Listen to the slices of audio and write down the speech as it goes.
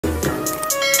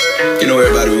You know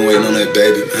everybody been waiting on that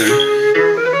baby, man.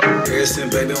 Ever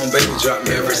since baby on baby drop,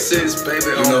 man. Ever since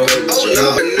baby on baby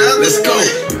drop. Let's go.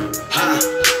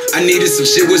 I needed some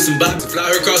shit with some bop to fly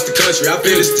her across the country. I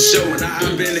finished the show and I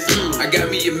been it. I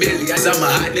got me a milli. I'm a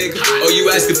hot nigga. Oh,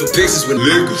 you asking for pictures with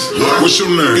niggas? What's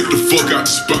your name? Get the fuck out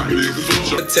the spot, nigga.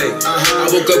 I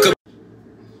woke up.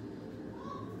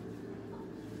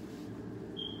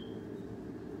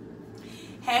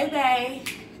 Hey babe,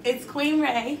 it's Queen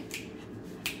Ray,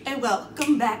 and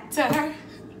welcome back to her.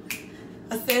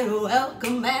 I said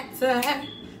welcome back to her.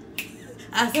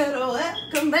 I said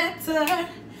welcome back to her.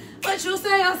 What you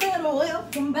say? I said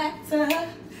welcome back to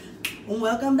her.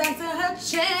 Welcome back to her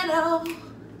channel.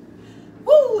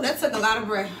 Woo, that took a lot of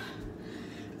breath.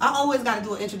 I always got to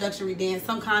do an introductory dance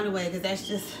some kind of way because that's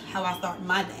just how I start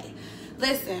my day.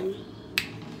 Listen.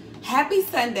 Happy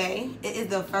Sunday. It is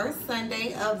the first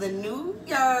Sunday of the new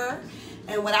year.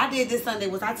 And what I did this Sunday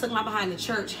was I took my behind to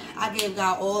church. I gave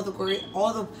God all the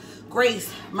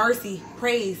grace, mercy,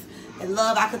 praise, and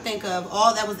love I could think of.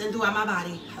 All that was in throughout my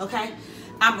body. Okay?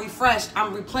 I'm refreshed.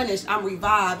 I'm replenished. I'm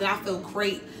revived. And I feel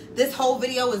great. This whole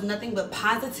video is nothing but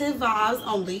positive vibes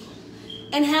only.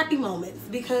 And happy moments.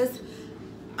 Because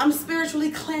I'm spiritually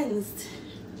cleansed.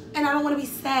 And I don't want to be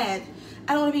sad.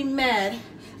 I don't want to be mad.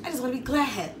 I just want to be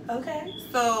glad, okay?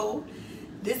 So,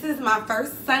 this is my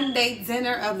first Sunday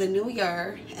dinner of the new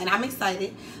year, and I'm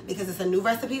excited because it's a new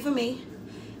recipe for me,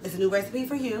 it's a new recipe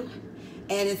for you,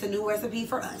 and it's a new recipe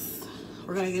for us.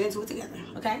 We're going to get into it together,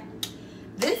 okay?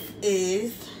 This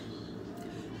is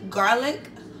garlic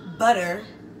butter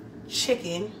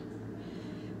chicken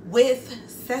with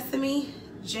sesame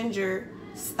ginger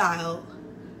style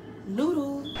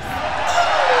noodles.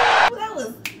 Oh, that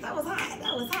was hot.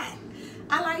 That was hot.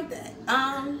 I like that.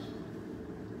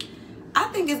 I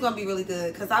think it's gonna be really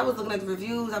good because I was looking at the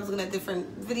reviews, I was looking at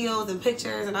different videos and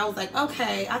pictures, and I was like,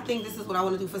 okay, I think this is what I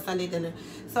want to do for Sunday dinner.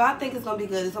 So I think it's gonna be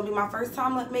good. It's gonna be my first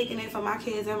time making it for my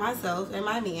kids and myself and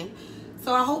my man.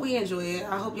 So I hope we enjoy it.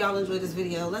 I hope y'all enjoy this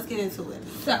video. Let's get into it.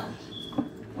 So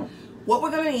what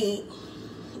we're gonna need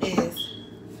is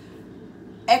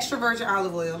extra virgin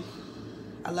olive oil.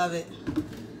 I love it.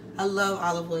 I love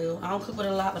olive oil. I don't cook with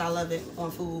it a lot, but I love it on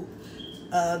food.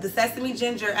 The sesame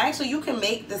ginger, actually you can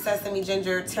make the sesame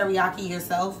ginger teriyaki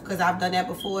yourself because I've done that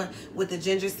before with the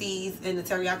ginger seeds and the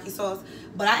teriyaki sauce,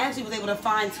 but I actually was able to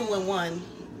find 2-in-1,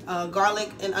 garlic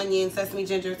and onion sesame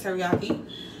ginger teriyaki,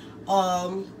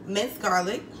 minced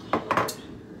garlic,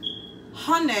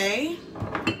 honey,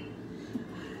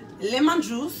 lemon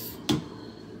juice,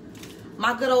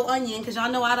 my good old onion, because y'all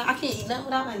know I can't eat nothing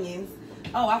without onions.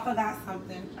 Oh, I forgot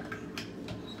something.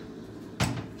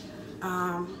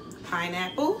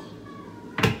 Pineapple.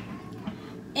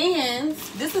 And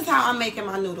this is how I'm making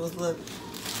my noodles. Look,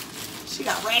 she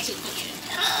got ratchet.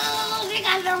 Oh, she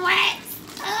got the rats.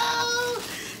 Oh,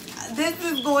 this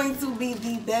is going to be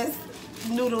the best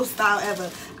noodle style ever.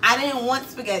 I didn't want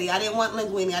spaghetti. I didn't want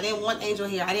linguine. I didn't want angel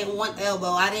hair. I didn't want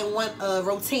elbow. I didn't want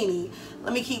rotini.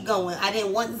 Let me keep going. I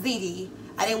didn't want ziti.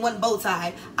 I didn't want bow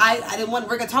tie. I didn't want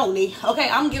rigatoni. Okay,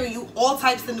 I'm giving you all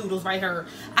types of noodles right here.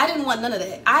 I didn't want none of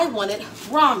that. I wanted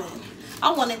ramen.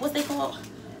 I wanted, what's they called?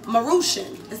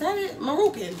 Maruchan. Is that it?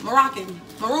 Moroccan.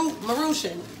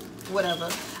 Maruchan. Whatever.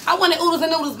 I wanted oodles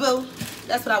and noodles, boo.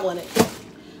 That's what I wanted.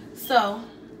 So,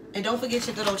 and don't forget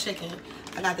your good old chicken.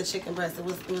 I got the chicken breast. It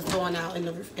was thrown out in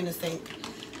the sink.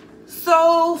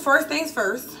 So, first things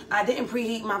first. I didn't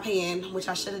preheat my pan, which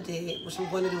I should have did, which I'm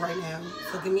going to do right now.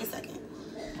 So, give me a second.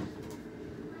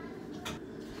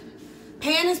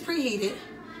 Pan is preheated.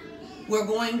 We're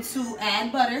going to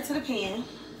add butter to the pan.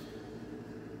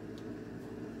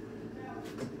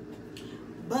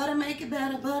 Butter make it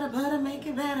better, butter make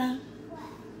it better.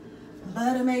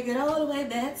 Butter make it all the way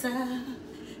better.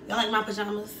 Y'all like my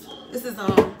pajamas? This is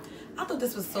I thought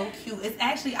this was so cute. It's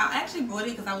actually, I actually bought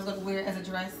it because I was gonna wear it as a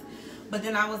dress. But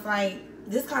then I was like,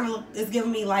 this kind of is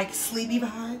giving me like sleepy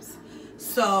vibes.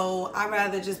 So I'd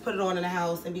rather just put it on in the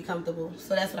house and be comfortable.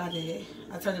 So that's what I did.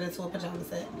 I turned it into a pajama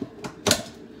set.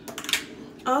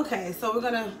 Okay, so we're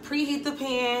gonna preheat the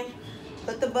pan,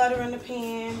 put the butter in the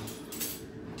pan.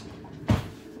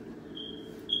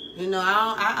 You know,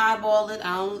 I eyeball it,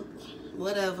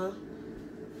 whatever.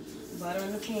 Butter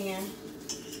in the pan.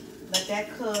 Let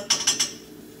that cook.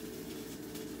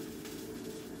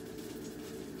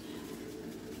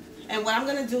 And what I'm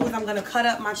gonna do is I'm gonna cut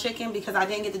up my chicken because I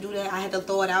didn't get to do that. I had to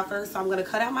thaw it out first. So I'm gonna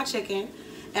cut out my chicken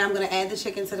and I'm gonna add the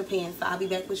chicken to the pan. So I'll be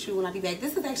back with you when I be back.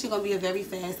 This is actually gonna be a very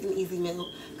fast and easy meal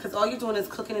because all you're doing is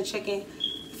cooking the chicken,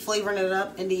 flavoring it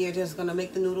up, and then you're just gonna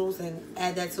make the noodles and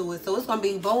add that to it. So it's gonna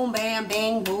be boom, bam,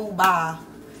 bang, boo, bah.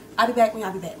 I'll be back when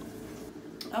y'all be back.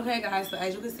 Okay guys, so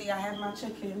as you can see, I have my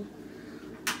chicken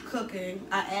cooking.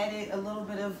 I added a little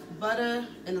bit of butter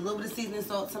and a little bit of seasoning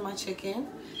salt to my chicken.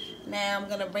 Now I'm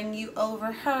gonna bring you over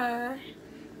here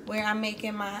where I'm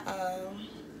making my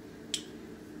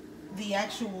the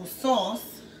actual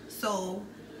sauce. So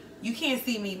you can't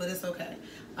see me, but it's okay.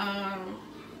 I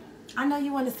know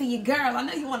you want to see your girl. I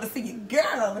know you want to see your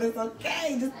girl, but it's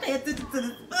okay. Just pay attention to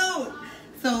the spoon.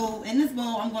 So in this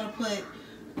bowl, I'm gonna put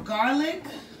garlic,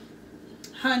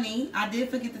 honey. I did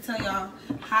forget to tell y'all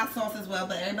hot sauce as well,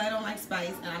 but everybody don't like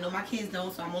spice, and I know my kids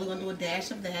don't, so I'm only gonna do a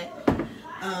dash of that.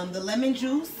 The lemon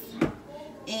juice,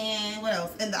 and what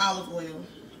else? And the olive oil.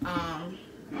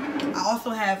 I also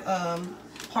have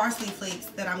parsley flakes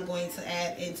that I'm going to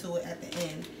add into it at the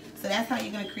end. So that's how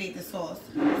you're gonna create the sauce.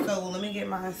 So let me get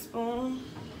my spoon.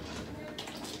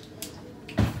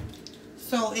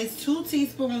 So it's 2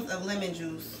 teaspoons of lemon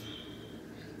juice.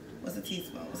 What's a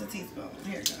teaspoon? What's a teaspoon?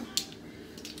 Here we go.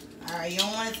 Alright, you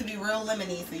don't want it to be real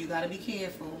lemony, so you gotta be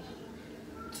careful.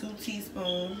 2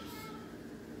 teaspoons.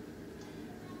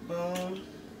 Boom.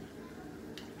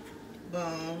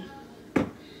 Boom.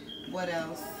 What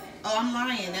else? Oh, I'm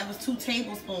lying. That was 2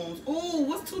 tablespoons. Ooh,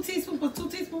 what's 2 teaspoons? What's 2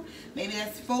 teaspoons? Maybe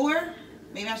that's 4.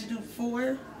 Maybe I should do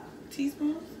 4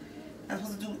 teaspoons. I was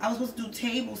supposed to do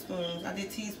tablespoons. I did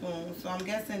teaspoons. So I'm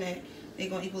guessing that they're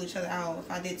gonna equal each other out.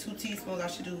 If I did 2 teaspoons, I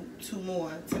should do 2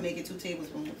 more to make it 2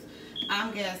 tablespoons.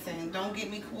 I'm guessing. Don't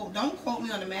quote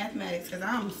me on the mathematics, because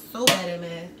I'm so bad at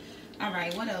math.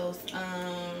 Alright, what else?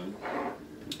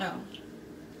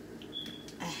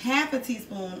 A half a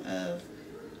teaspoon of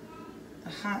a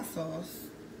hot sauce.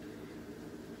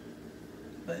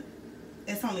 But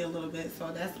it's only a little bit,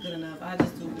 so that's good enough. I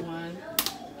just do 1.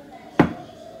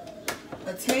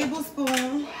 A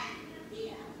tablespoon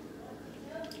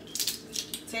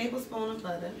of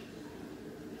butter.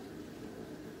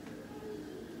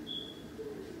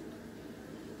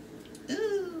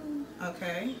 Ooh,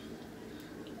 okay.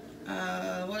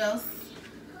 What else?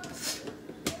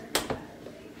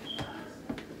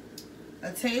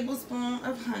 A tablespoon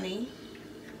of honey.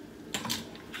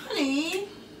 Honey.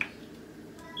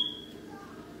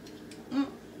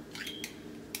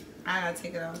 I gotta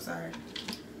take it out, I'm sorry.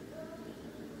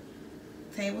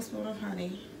 Tablespoon of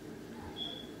honey.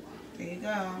 There you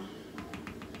go.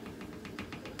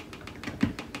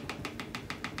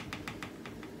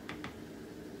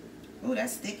 Ooh,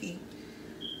 that's sticky.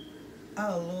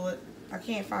 Oh Lord, I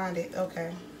can't find it.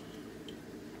 Okay.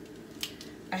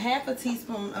 A half a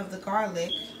teaspoon of the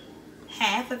garlic.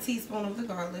 Half a teaspoon of the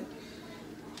garlic.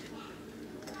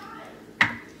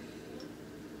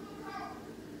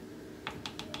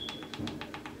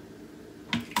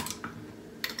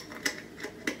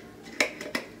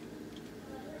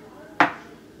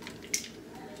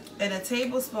 And a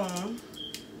tablespoon,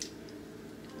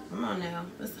 come on now,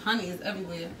 this honey is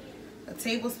everywhere. A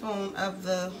tablespoon of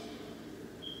the,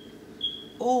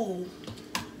 ooh,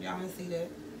 y'all can see that.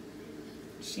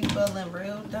 She bubbling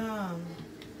real dumb.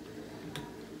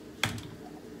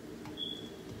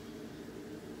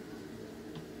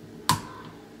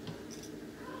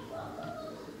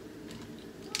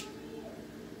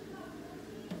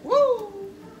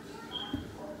 Woo!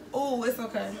 Oh, it's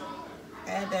okay.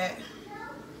 Add that.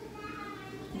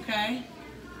 Okay.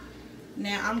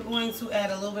 Now I'm going to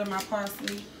add a little bit of my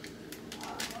parsley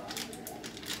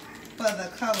for the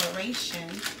coloration.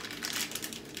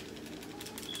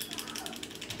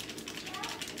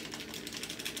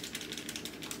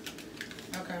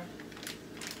 Okay.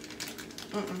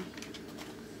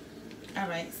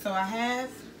 Alright, so I have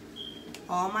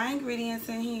all my ingredients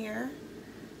in here,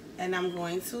 and I'm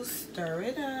going to stir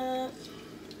it up.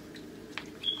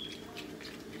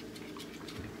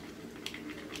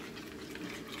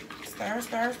 Stir,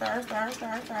 stir, stir, stir,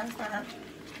 stir, stir, stir.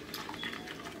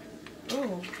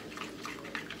 Ooh.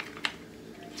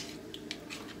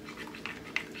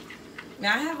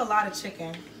 Now I have a lot of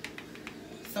chicken,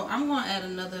 so I'm going to add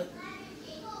another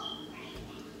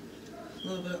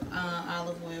little bit of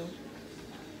olive oil.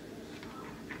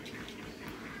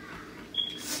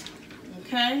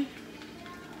 Okay.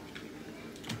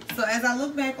 So as I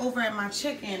look back over at my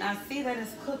chicken, I see that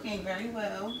it's cooking very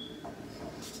well.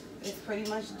 It's pretty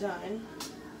much done.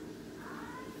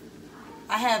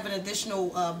 I have an additional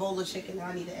bowl of chicken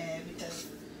that I need to add, because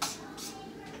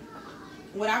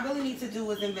what I really need to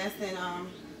do is invest in,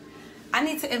 I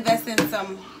need to invest in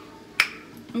some,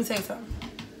 let me tell you something.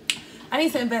 I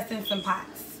need to invest in some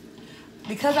pots.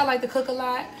 Because I like to cook a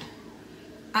lot,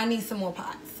 I need some more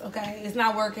pots, okay? It's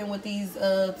not working with these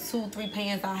 2-3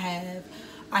 pans I have.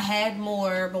 I had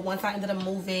more, but once I ended up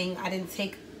moving, I didn't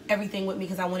take everything with me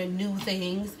because I wanted new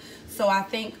things. So I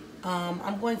think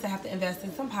I'm going to have to invest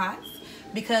in some pots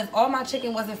because all my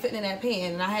chicken wasn't fitting in that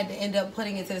pan, and I had to end up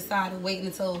putting it to the side and waiting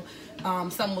until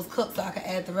something was cooked so I could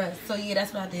add the rest. So yeah,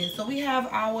 that's what I did. So we have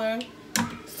our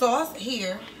sauce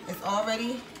here. It's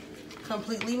already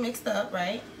completely mixed up,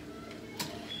 right?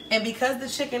 And because the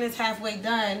chicken is halfway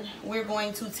done, we're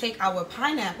going to take our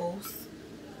pineapples,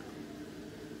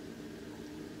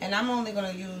 and I'm only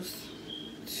going to use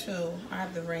 2. I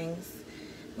have the rings.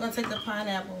 We're going to take the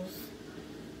pineapples,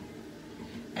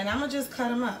 and I'm going to just cut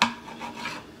them up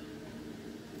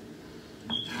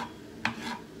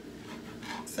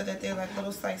so that they're like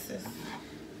little slices,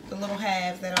 the little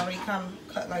halves that already come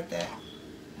cut like that.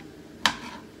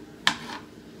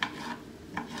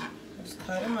 Just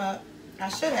cut them up. I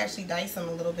should actually dice them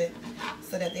a little bit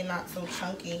so that they're not so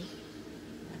chunky.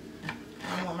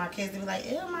 I don't want my kids to be like,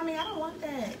 ew, mommy, I don't want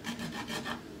that.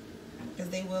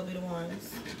 Because they will be the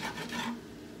ones.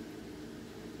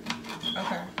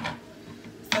 Okay.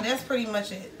 So that's pretty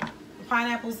much it. The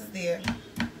pineapples is there.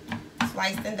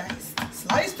 Sliced and diced.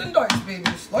 Sliced and diced, baby.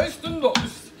 Sliced and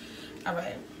diced.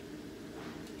 Alright.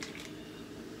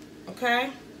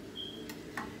 Okay.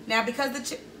 Now because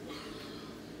the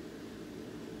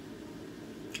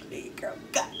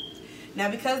Now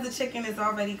because the chicken is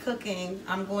already cooking,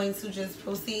 I'm going to just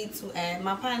proceed to add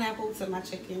my pineapple to my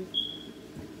chicken.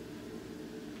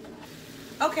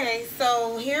 Okay,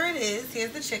 so here it is.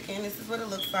 Here's the chicken. This is what it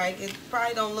looks like. It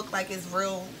probably don't look like it's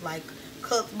real like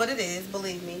cooked, but it is,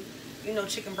 believe me. You know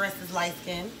chicken breast is light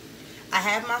skin. I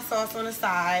have my sauce on the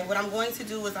side. What I'm going to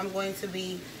do is I'm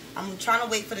trying to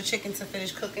wait for the chicken to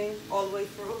finish cooking all the way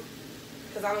through.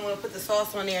 Because I don't want to put the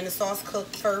sauce on there and the sauce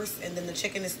cooked first and then the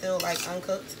chicken is still like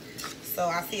uncooked. So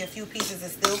I see a few pieces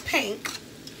is still pink.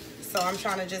 So I'm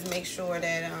trying to just make sure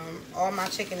that all my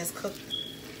chicken is cooked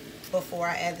before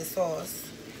I add the sauce.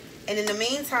 And in the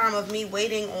meantime of me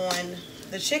waiting on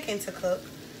the chicken to cook,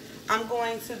 I'm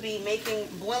going to be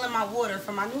boiling my water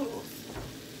for my noodles.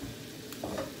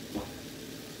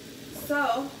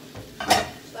 So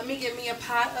let me get me a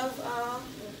pot of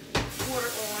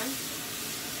water on.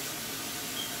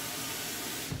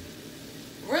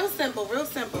 Real simple, real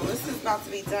simple. This is about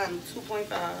to be done, 2.5.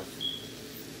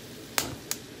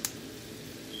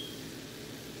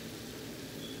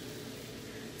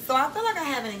 So I feel like I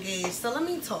haven't engaged, so let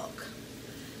me talk.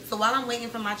 So while I'm waiting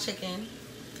for my chicken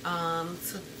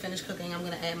to finish cooking, I'm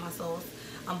gonna add my sauce.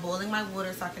 I'm boiling my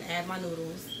water so I can add my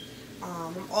noodles.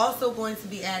 I'm also going to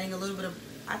be adding a little bit of,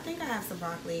 I think I have some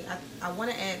broccoli. I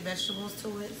wanna add vegetables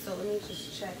to it, so let me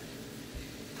just check.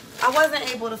 I wasn't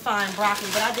able to find broccoli,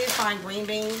 but I did find green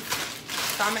beans.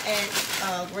 So I'm going to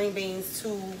add green beans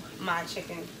to my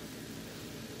chicken.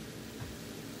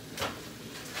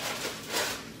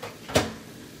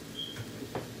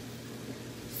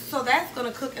 So that's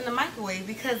going to cook in the microwave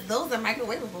because those are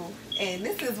microwavable. And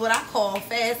this is what I call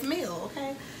fast meal,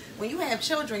 okay? When you have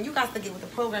children, you got to get with the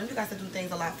program. You got to do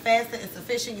things a lot faster and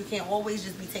sufficient. You can't always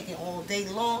just be taking all day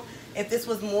long. If this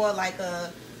was more like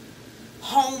a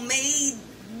homemade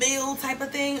meal type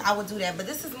of thing, I would do that, but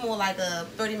this is more like a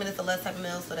 30 minutes or less type of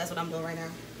meal, so that's what I'm doing right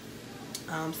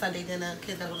now. Sunday dinner,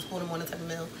 kids gotta go to school in the morning type of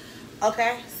meal.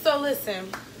 Okay, so listen,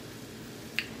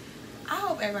 I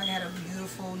hope everybody had a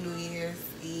beautiful New Year's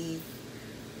Eve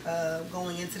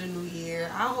going into the new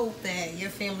year. I hope that your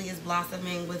family is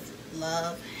blossoming with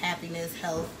love, happiness,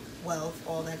 health, wealth,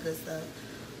 all that good stuff.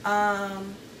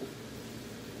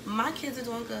 My kids are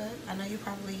doing good. I know you're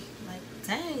probably like,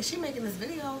 dang, she making this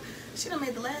video. She done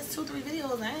made the last 2-3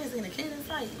 videos and I ain't seen a kid in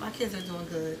sight. My kids are doing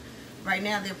good. Right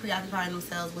now, they're preoccupying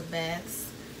themselves with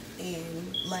baths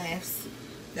and laughs.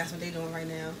 That's what they're doing right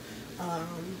now.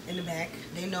 In the back,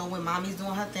 they know when mommy's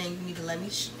doing her thing, you need to let me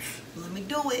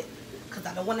do it, because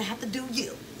I don't want to have to do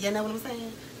you. You know what I'm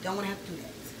saying? Don't want to have to do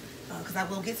that. Because I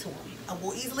will get to them. I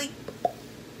will easily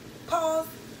pause.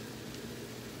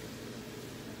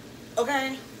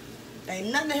 Okay?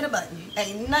 Ain't nothing to hit a button.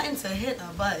 Ain't nothing to hit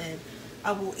a button.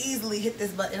 I will easily hit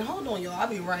this button. Hold on, y'all. I'll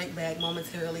be right back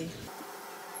momentarily.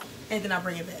 And then I'll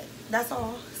bring it back. That's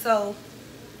all. So,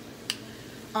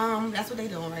 that's what they're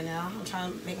doing right now. I'm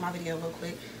trying to make my video real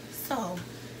quick. So,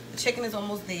 the chicken is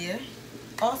almost there.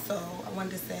 Also, I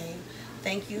wanted to say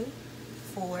thank you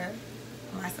for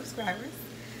my subscribers,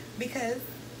 because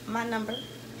my number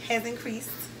has increased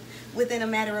within a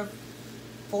matter of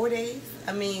 4 days.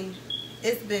 I mean,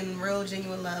 it's been real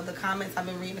genuine love. The comments, I've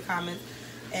been reading the comments,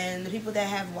 and the people that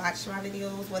have watched my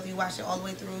videos, whether you watch it all the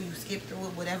way through, you skip through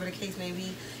it, whatever the case may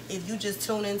be, if you just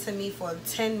tune into me for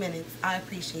 10 minutes, I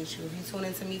appreciate you. If you tune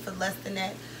into me for less than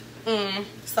that,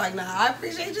 it's like, nah, I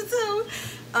appreciate you too.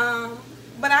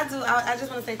 But I just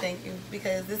want to say thank you,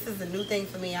 because this is a new thing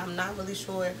for me. I'm not really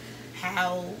sure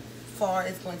how far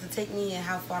it's going to take me and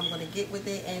how far I'm going to get with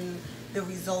it and the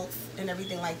results and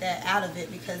everything like that out of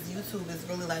it, because YouTube is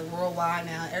really like worldwide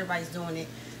now. Everybody's doing it.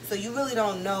 So you really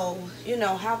don't know, you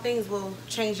know, how things will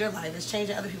change your life. It's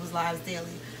changing other people's lives daily.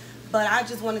 But I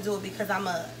just want to do it because I'm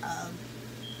a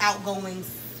outgoing,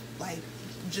 like,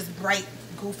 just bright,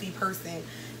 goofy person.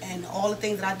 And all the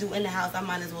things that I do in the house, I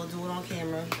might as well do it on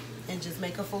camera and just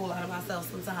make a fool out of myself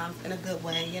sometimes in a good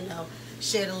way, you know,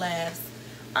 share the laughs.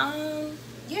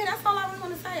 Yeah, that's all I really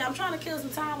want to say. I'm trying to kill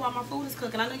some time while my food is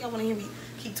cooking. I know y'all want to hear me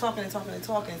keep talking and talking and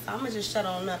talking, so I'm going to just shut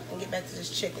on up and get back to this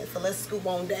chicken. So let's scoop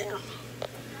on down.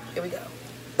 Here we go.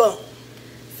 Boom.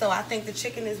 So I think the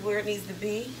chicken is where it needs to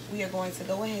be. We are going to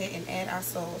go ahead and add our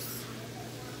sauce.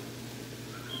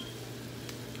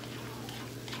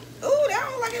 Ooh, that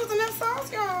don't look like it was enough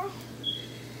sauce, y'all.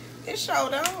 It sure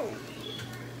don't.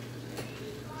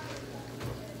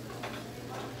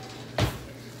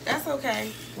 That's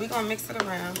okay. We're going to mix it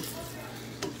around.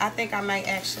 I think I might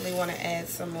actually want to add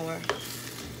some more.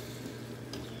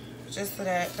 Just so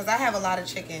that, because I have a lot of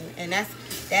chicken. And that's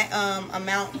that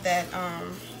amount that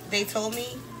they told me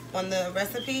on the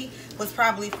recipe was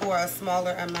probably for a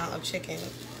smaller amount of chicken.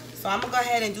 So I'm going to go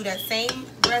ahead and do that same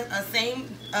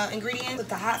ingredient with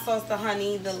the hot sauce, the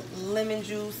honey, the lemon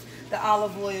juice, the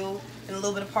olive oil, and a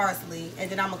little bit of parsley. And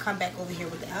then I'm going to come back over here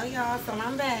with the, oh y'all, so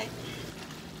I'm back.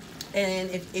 And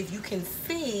if you can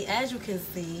see, as you can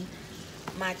see,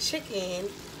 my chicken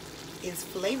is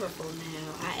flavorful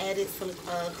now. I added some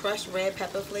crushed red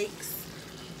pepper flakes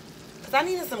because I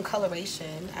needed some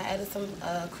coloration. I added some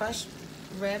crushed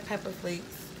red pepper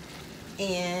flakes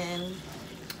and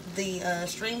the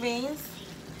string beans.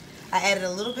 I added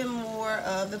a little bit more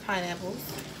of the pineapples.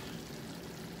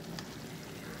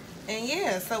 And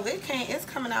yeah, so it's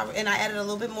coming out. And I added a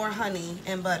little bit more honey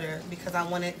and butter because I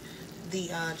wanted the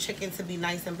chicken to be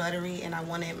nice and buttery, and I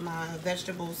wanted my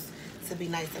vegetables to be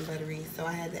nice and buttery, so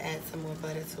I had to add some more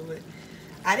butter to it.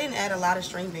 I didn't add a lot of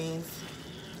string beans.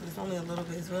 It's only a little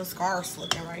bit. It's real scarce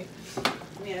looking, right?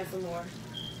 Let me add some more.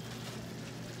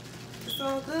 It's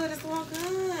all good. It's all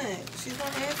good. She's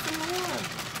gonna add some more.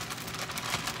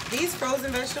 These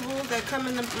frozen vegetables that come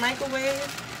in the microwave,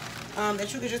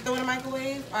 that you could just throw in the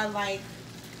microwave, are like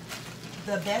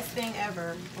the best thing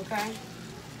ever. Okay.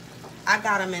 I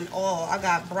got them in all. I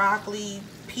got broccoli,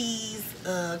 peas,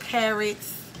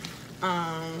 carrots,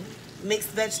 mixed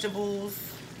vegetables,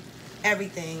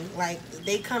 everything. Like,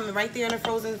 they come right there in the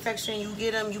frozen section. You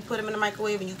get them, you put them in the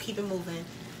microwave, and you keep it moving.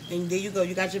 And there you go.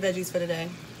 You got your veggies for the day.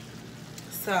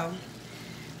 So,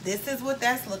 this is what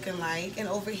that's looking like. And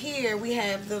over here, we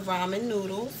have the ramen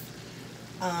noodles.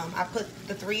 I put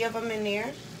the 3 of them in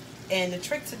there. And the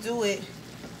trick to do it,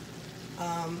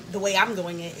 the way I'm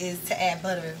doing it, is to add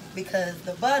butter, because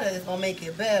the butter is going to make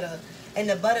it better, and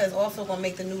the butter is also going to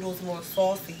make the noodles more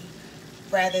saucy,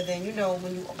 rather than, you know,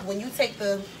 when you take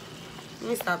the, let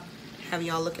me stop having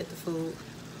y'all look at the food.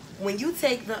 When you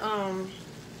take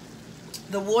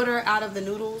the water out of the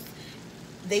noodles,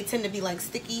 they tend to be like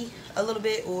sticky a little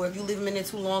bit, or if you leave them in there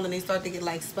too long, then they start to get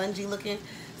like spongy looking.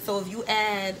 So if you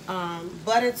add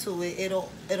butter to it, it'll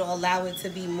allow it to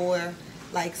be more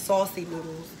like saucy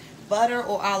noodles. Butter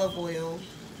or olive oil,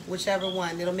 whichever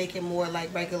one, it'll make it more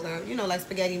like regular, you know, like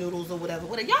spaghetti noodles or whatever.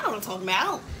 Y'all know what I'm talking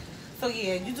about. So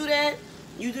yeah, you do that,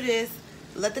 you do this,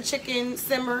 let the chicken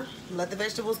simmer, let the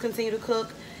vegetables continue to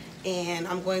cook, and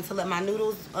I'm going to let my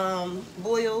noodles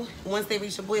boil. Once they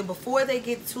reach a boil, before they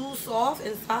get too soft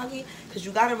and soggy, because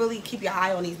you gotta really keep your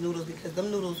eye on these noodles, because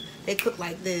them noodles, they cook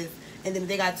like this, and then if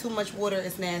they got too much water,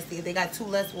 it's nasty. If they got too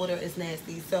less water, it's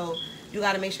nasty. So you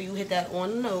gotta make sure you hit that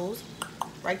on the nose,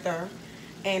 right there.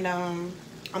 And I'm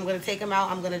gonna take them out,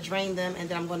 I'm gonna drain them, and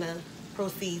then I'm gonna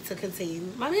proceed to continue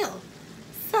my meal.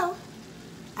 So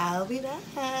I'll be back.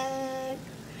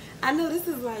 I know this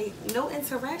is like no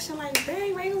interaction, like,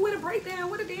 dang, Raven, with a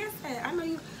breakdown, with a dance at. I know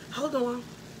you, hold on.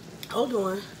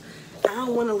 I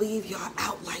don't wanna leave y'all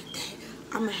out like that.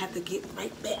 I'm gonna have to get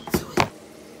right back to it.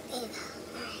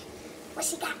 What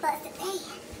she got for us today?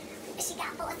 What she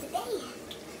got for us today?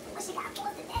 What she got for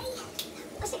us today?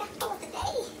 What she got for us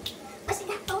today? What she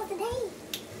got for us today?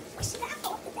 What she got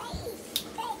for us today?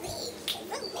 Baby,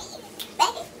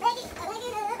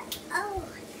 oh.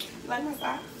 You like my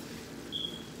socks?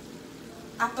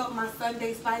 I felt my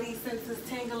Sunday Spidey senses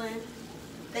tingling.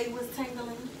 They was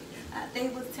tingling. They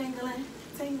was tingling.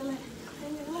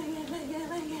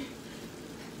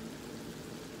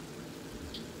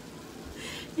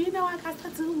 You know I got to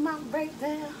do my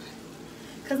breakdown,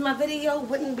 because my video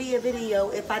wouldn't be a video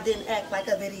if I didn't act like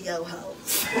a video hoe.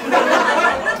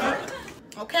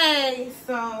 Okay,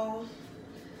 so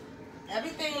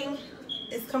everything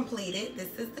is completed.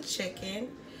 This is the chicken.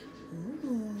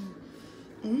 Ooh.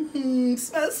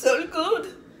 Smells so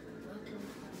good.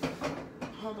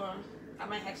 Hold on. I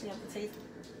might actually have to taste it.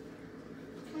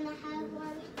 Can I have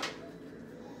one?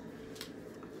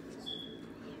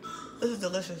 This is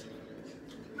delicious.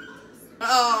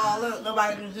 Oh, look,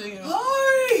 nobody can see you.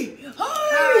 Hi!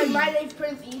 Hi, my name's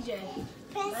Prince EJ.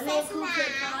 My name's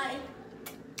Princess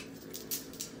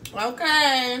Nine.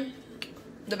 Okay.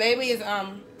 The baby is,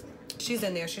 she's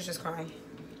in there. She's just crying.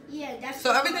 Yeah, that's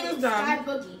So everything is done. Sky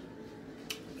Boogie.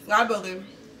 God Boogie.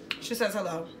 She says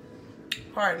hello.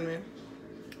 Pardon me.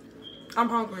 I'm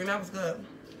hungry and that was good.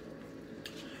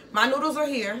 My noodles are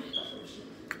here.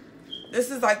 This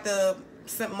is like the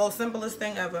most simplest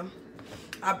thing ever.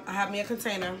 I have me a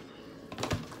container.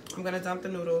 I'm gonna dump the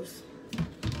noodles.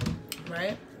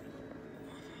 Right?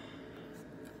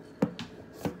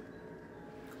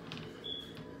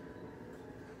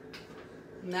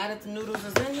 Now that the noodles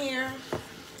is in here,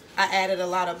 I added a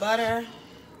lot of butter.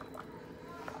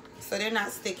 So they're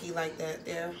not sticky like that.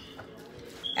 They're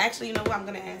actually, you know what? I'm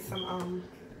gonna add some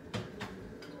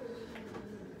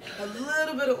a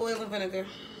little bit of oil and vinegar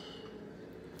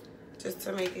just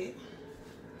to make it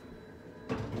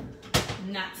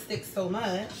not stick so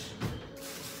much.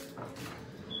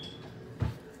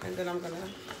 And then I'm gonna,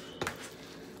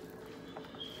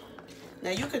 now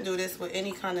you can do this with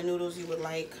any kind of noodles you would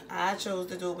like. I chose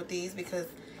to do it with these because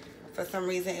for some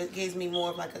reason it gives me more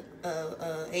of like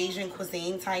a Asian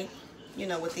cuisine type, you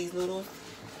know, with these noodles,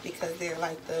 because they're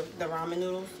like the ramen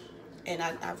noodles, and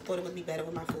I thought it would be better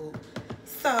with my food.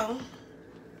 So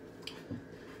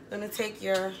gonna take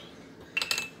your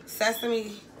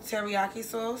sesame teriyaki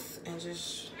sauce and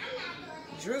just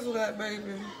drizzle that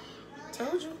baby.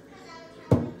 Told you.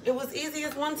 It was easy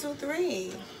as 1, 2,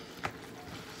 3.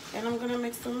 And I'm gonna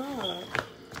mix them up.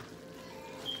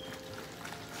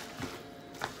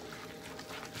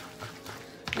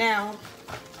 Now,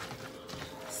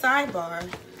 sidebar,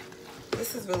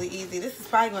 this is really easy. This is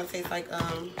probably gonna taste like,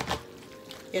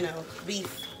 you know,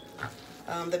 beef,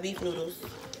 the beef noodles.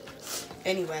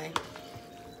 Anyway,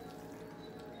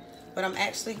 but I'm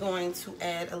actually going to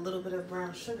add a little bit of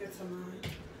brown sugar to mine.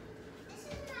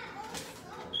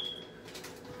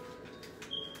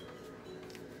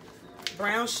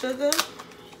 Brown sugar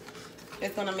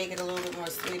is gonna make it a little bit more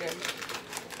sweeter.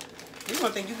 You're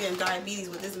gonna think you're getting diabetes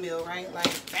with this meal, right?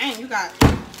 Like, dang, you got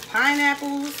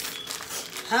pineapples,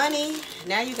 honey,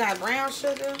 now you got brown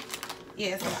sugar.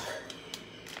 Yeah, it's a lot.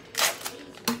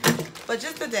 But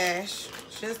just a dash,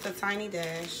 just a tiny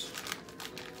dash.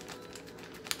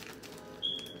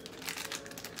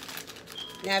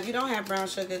 Now, if you don't have brown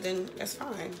sugar, then that's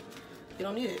fine. You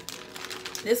don't need it.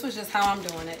 This was just how I'm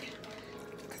doing it,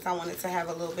 because I wanted to have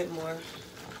a little bit more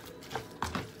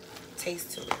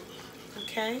taste to it.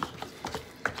 Okay?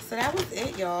 So that was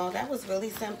it, y'all. That was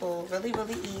really simple. Really,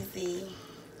 really easy.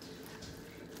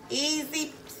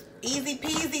 Easy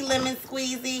peasy lemon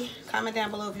squeezy. Comment down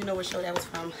below if you know what show that was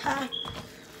from. Ha!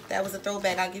 That was a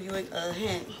throwback. I'll give you a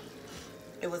hint.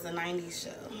 It was a 90s show.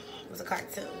 It was a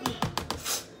cartoon.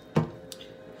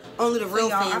 Only the real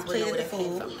fans would know where that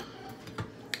came from.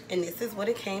 And this is what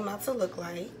it came out to look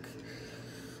like.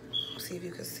 Let's see if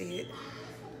you can see it.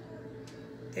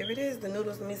 There it is, the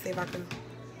noodles. Let me see if I can.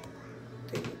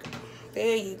 There you go.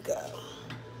 There you go.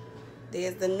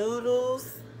 There's the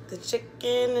noodles, the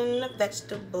chicken, and the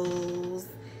vegetables.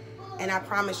 And I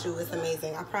promise you, it's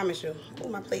amazing. I promise you. Oh,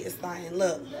 my plate is flying.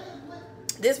 Look.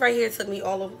 This right here took me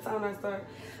all of the time I started.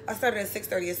 I started at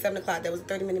 6:30. It's 7 o'clock. That was a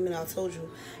 30-minute meal, I told you.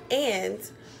 And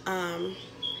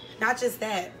not just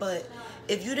that, but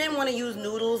if you didn't want to use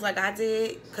noodles like I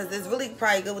did, because it's really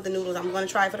probably good with the noodles. I'm going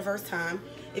to try it for the first time.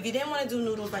 If you didn't want to do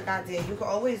noodles like I did, you could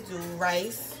always do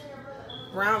rice,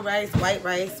 brown rice, white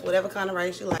rice, whatever kind of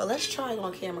rice you like. But let's try it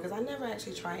on camera, because I never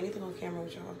actually try anything on camera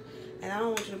with y'all. And I don't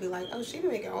want you to be like, oh, she be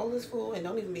making all this food and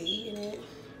don't even be eating it.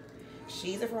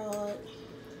 She's a fraud.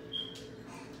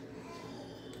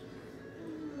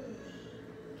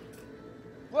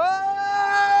 Whoa!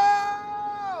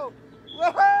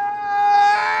 Whoa!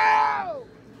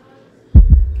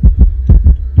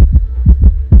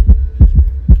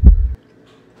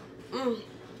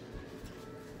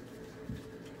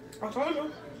 I told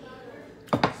you.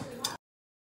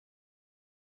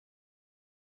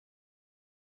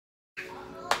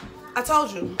 I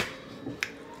told you.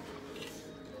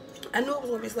 I knew it was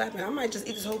gonna be slapping. I might just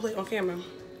eat this whole plate on camera.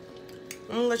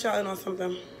 I'm gonna let y'all in on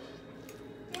something.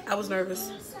 I was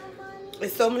nervous.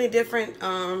 There's so many different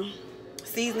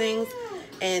seasonings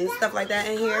and stuff like that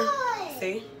in here.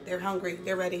 See, they're hungry.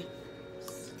 They're ready.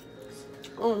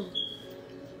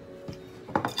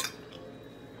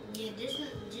 Yeah, just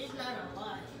not a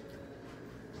lot.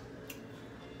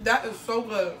 That is so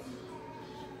good.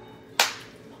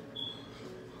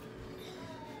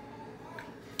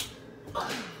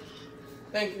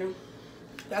 Thank you.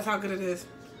 That's how good it is.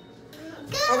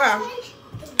 Okay.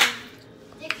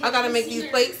 I gotta make these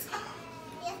plates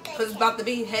because it's about to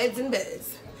be heads and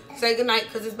beds. Say goodnight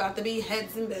because it's about to be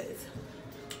heads and beds.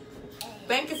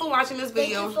 Thank you for watching this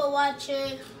video. Thank you for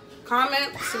watching.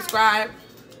 Comment, subscribe,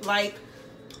 like,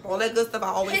 all that good stuff I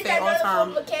always say all the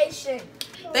time.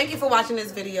 Thank you for watching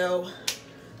this video.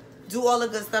 Do all the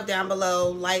good stuff down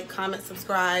below. Like, comment,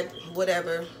 subscribe,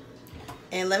 whatever.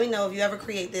 And let me know if you ever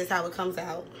create this, how it comes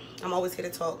out. I'm always here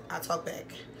to talk. I'll talk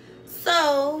back.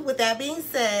 So, with that being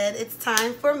said, it's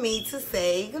time for me to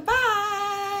say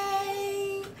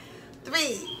goodbye.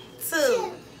 3,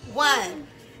 2, 1.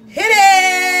 Hit it!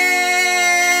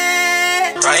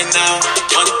 Right now,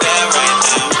 on the bed right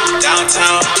now.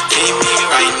 Downtown, meet me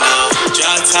right now.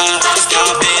 Drop top,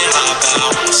 stop it, hop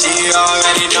out. She all